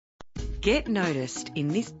Get noticed in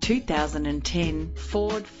this 2010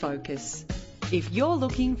 Ford Focus. If you're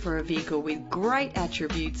looking for a vehicle with great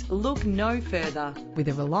attributes, look no further. With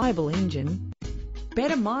a reliable engine,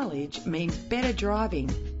 better mileage means better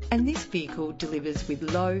driving, and this vehicle delivers with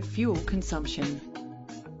low fuel consumption.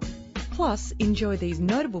 Plus, enjoy these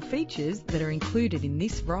notable features that are included in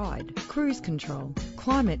this ride: cruise control,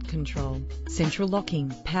 climate control, central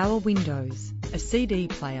locking, power windows, a CD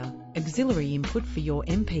player, auxiliary input for your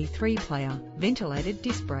MP3 player, ventilated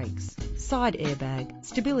disc brakes, side airbag,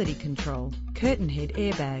 stability control, curtain head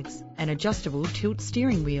airbags, and adjustable tilt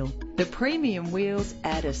steering wheel. The premium wheels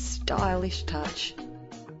add a stylish touch.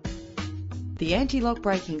 The anti-lock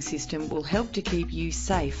braking system will help to keep you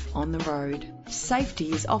safe on the road.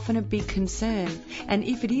 Safety is often a big concern, and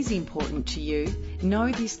if it is important to you,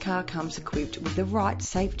 know this car comes equipped with the right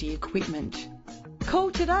safety equipment.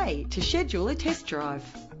 Call today to schedule a test drive.